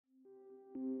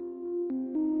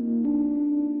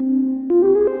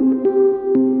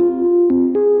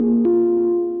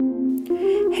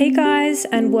Hey guys,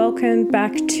 and welcome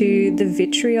back to the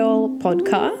Vitriol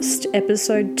podcast,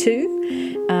 episode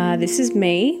 2. This is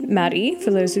me, Maddie, for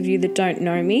those of you that don't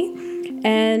know me.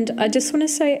 And I just want to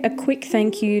say a quick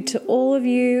thank you to all of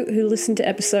you who listened to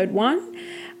episode 1.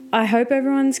 I hope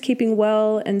everyone's keeping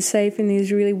well and safe in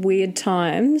these really weird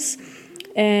times.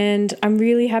 And I'm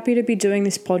really happy to be doing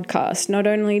this podcast, not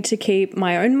only to keep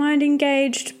my own mind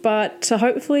engaged, but to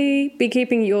hopefully be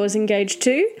keeping yours engaged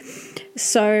too.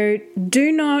 So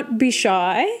do not be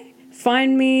shy.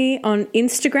 Find me on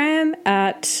Instagram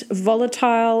at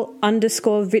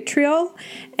volatile_vitriol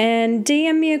and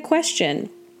DM me a question.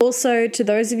 Also, to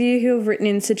those of you who have written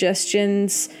in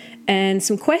suggestions and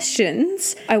some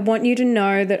questions, I want you to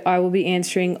know that I will be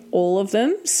answering all of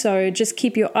them. So just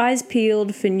keep your eyes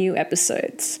peeled for new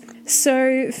episodes.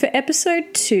 So for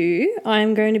episode 2,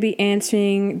 I'm going to be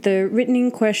answering the written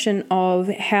in question of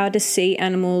how do sea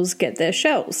animals get their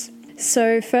shells.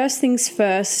 So first things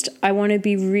first, I want to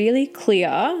be really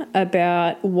clear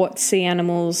about what sea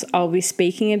animals I'll be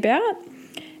speaking about.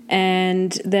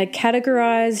 And they're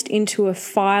categorized into a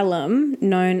phylum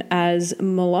known as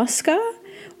Mollusca,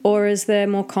 or as they're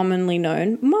more commonly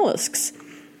known, mollusks.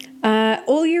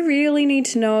 All you really need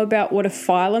to know about what a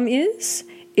phylum is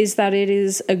that it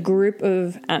is a group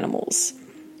of animals.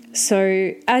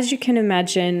 So as you can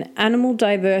imagine, animal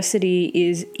diversity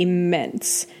is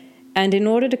immense. And in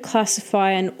order to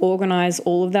classify and organize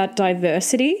all of that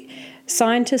diversity,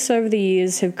 scientists over the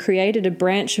years have created a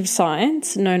branch of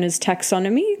science known as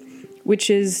taxonomy, which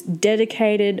is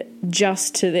dedicated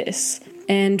just to this.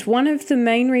 And one of the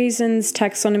main reasons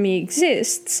taxonomy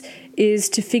exists is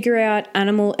to figure out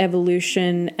animal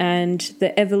evolution and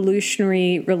the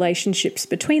evolutionary relationships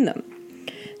between them.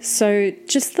 So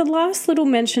just the last little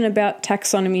mention about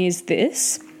taxonomy is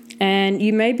this, and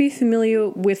you may be familiar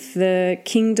with the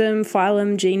kingdom,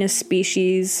 phylum, genus,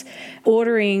 species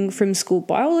ordering from school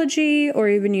biology or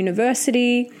even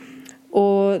university,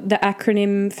 or the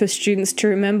acronym for students to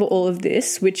remember all of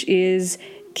this, which is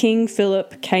King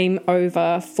Philip came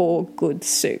over for good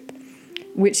soup,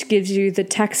 which gives you the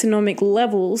taxonomic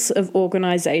levels of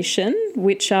organisation,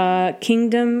 which are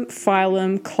kingdom,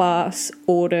 phylum, class,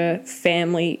 order,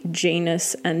 family,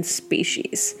 genus, and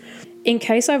species. In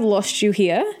case I've lost you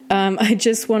here, I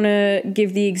just want to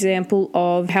give the example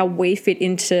of how we fit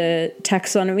into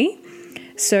taxonomy.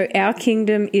 So our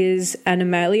kingdom is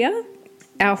Animalia,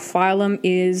 our phylum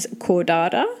is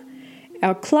Chordata,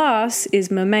 our class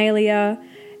is Mammalia,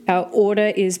 our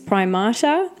order is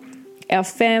Primata, our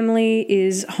family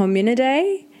is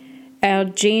Hominidae, our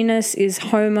genus is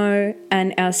Homo,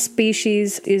 and our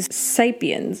species is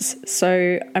Sapiens.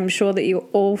 So I'm sure that you're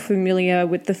all familiar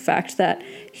with the fact that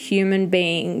human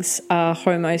beings are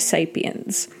Homo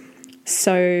sapiens.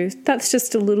 So that's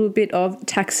just a little bit of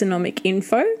taxonomic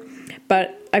info,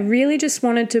 but I really just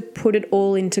wanted to put it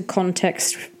all into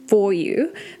context for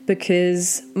you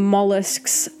because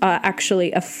mollusks are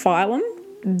actually a phylum.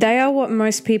 They are what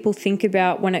most people think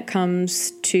about when it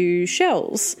comes to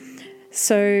shells.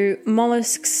 So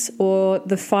mollusks, or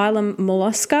the phylum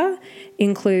Mollusca,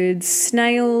 includes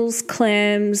snails,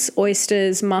 clams,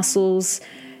 oysters, mussels,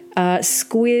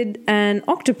 squid, and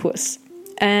octopus.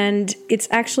 And it's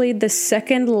actually the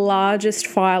second largest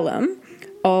phylum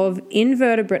of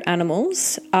invertebrate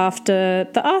animals after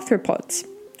the arthropods,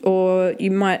 or you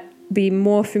might be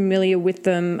more familiar with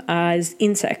them as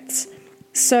insects.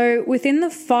 So within the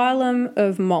phylum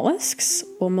of mollusks,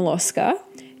 or Mollusca,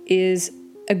 is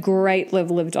a great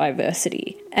level of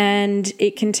diversity, and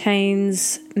it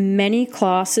contains many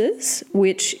classes,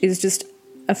 which is just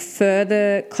a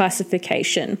further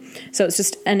classification. So it's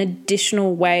just an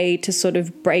additional way to sort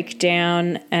of break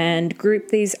down and group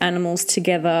these animals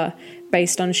together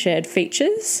based on shared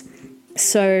features.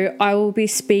 So I will be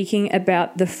speaking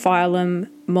about the phylum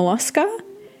Mollusca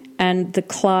and the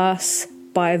class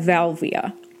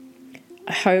Bivalvia.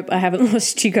 I hope I haven't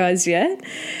lost you guys yet.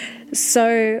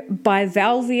 So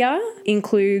Bivalvia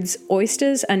includes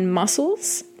oysters and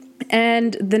mussels,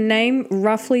 and the name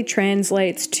roughly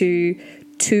translates to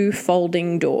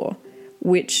two-folding door,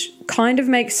 which kind of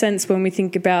makes sense when we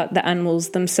think about the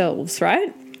animals themselves,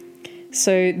 right?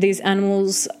 So these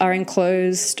animals are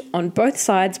enclosed on both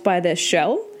sides by their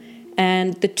shell,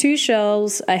 and the two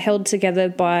shells are held together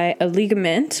by a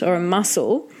ligament or a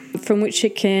muscle from which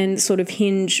it can sort of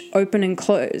hinge open and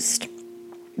closed.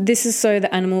 This is so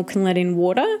the animal can let in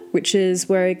water, which is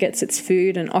where it gets its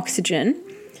food and oxygen,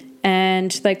 and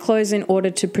they close in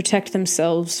order to protect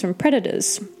themselves from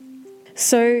predators.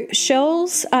 So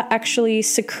shells are actually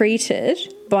secreted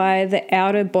by the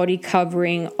outer body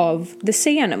covering of the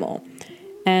sea animal,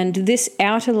 and this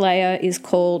outer layer is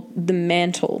called the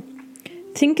mantle.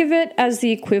 Think of it as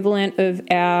the equivalent of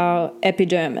our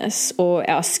epidermis or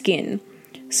our skin.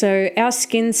 So our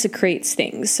skin secretes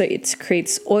things. So it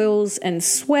secretes oils and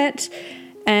sweat,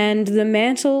 and the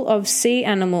mantle of sea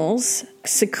animals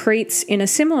secretes in a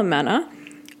similar manner,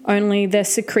 only they're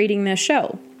secreting their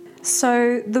shell.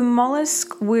 So the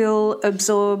mollusk will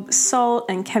absorb salt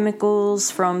and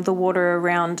chemicals from the water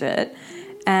around it,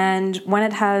 and when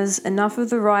it has enough of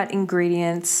the right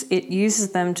ingredients, it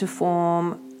uses them to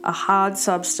form a hard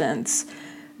substance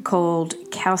called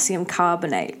calcium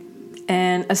carbonate.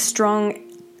 And a strong,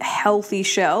 healthy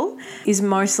shell is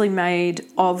mostly made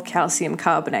of calcium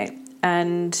carbonate,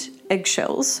 and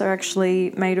eggshells are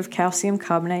actually made of calcium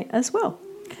carbonate as well.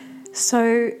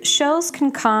 So shells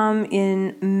can come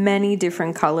in many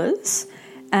different colours,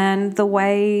 and the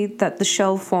way that the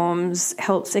shell forms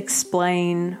helps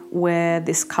explain where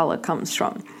this colour comes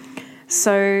from.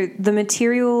 So the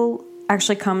material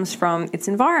actually comes from its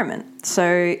environment.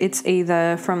 So it's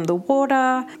either from the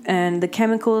water and the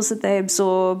chemicals that they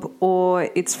absorb, or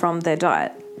it's from their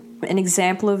diet. An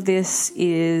example of this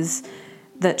is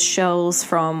that shells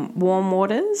from warm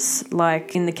waters,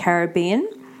 like in the Caribbean,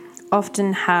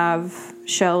 often have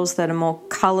shells that are more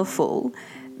colourful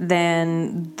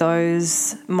than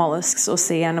those mollusks or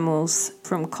sea animals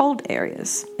from cold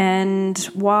areas. And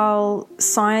while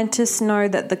scientists know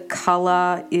that the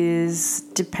colour is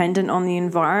dependent on the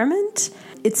environment,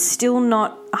 it's still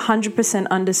not 100%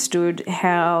 understood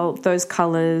how those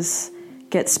colours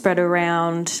get spread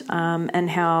around,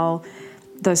 and how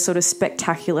those sort of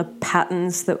spectacular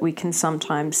patterns that we can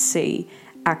sometimes see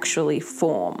actually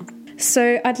form.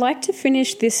 So I'd like to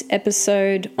finish this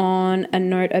episode on a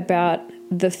note about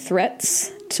the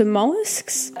threats to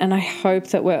mollusks, and I hope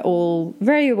that we're all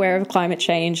very aware of climate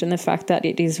change and the fact that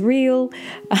it is real.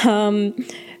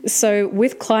 So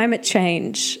with climate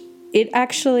change, it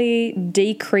actually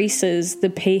decreases the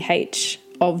pH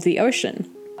of the ocean,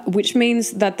 which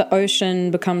means that the ocean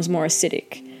becomes more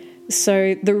acidic.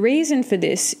 So the reason for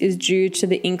this is due to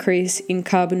the increase in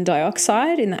carbon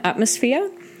dioxide in the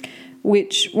atmosphere,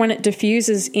 which when it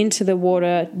diffuses into the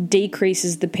water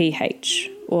decreases the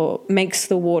pH or makes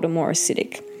the water more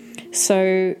acidic.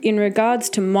 So in regards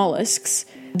to mollusks,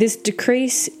 this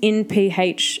decrease in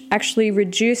pH actually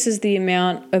reduces the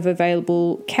amount of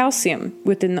available calcium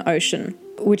within the ocean,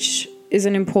 which is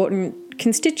an important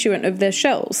constituent of their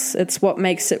shells. It's what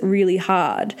makes it really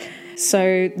hard.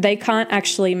 So they can't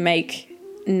actually make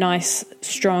nice,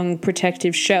 strong,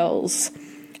 protective shells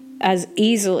as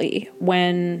easily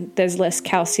when there's less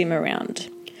calcium around.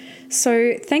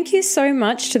 So thank you so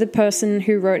much to the person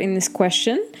who wrote in this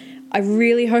question. I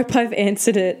really hope I've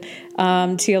answered it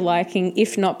to your liking.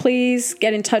 If not, please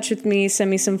get in touch with me, send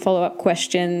me some follow-up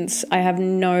questions. I have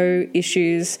no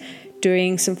issues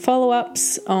doing some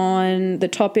follow-ups on the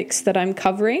topics that I'm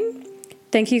covering.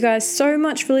 Thank you guys so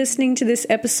much for listening to this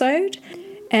episode.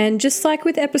 And just like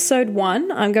with episode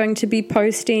 1, I'm going to be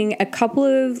posting a couple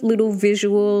of little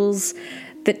visuals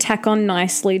that tack on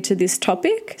nicely to this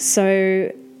topic.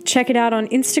 So check it out on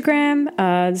Instagram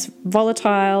as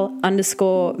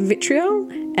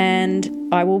volatile_vitriol, and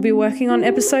I will be working on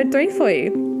episode 3 for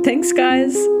you. Thanks,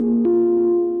 guys.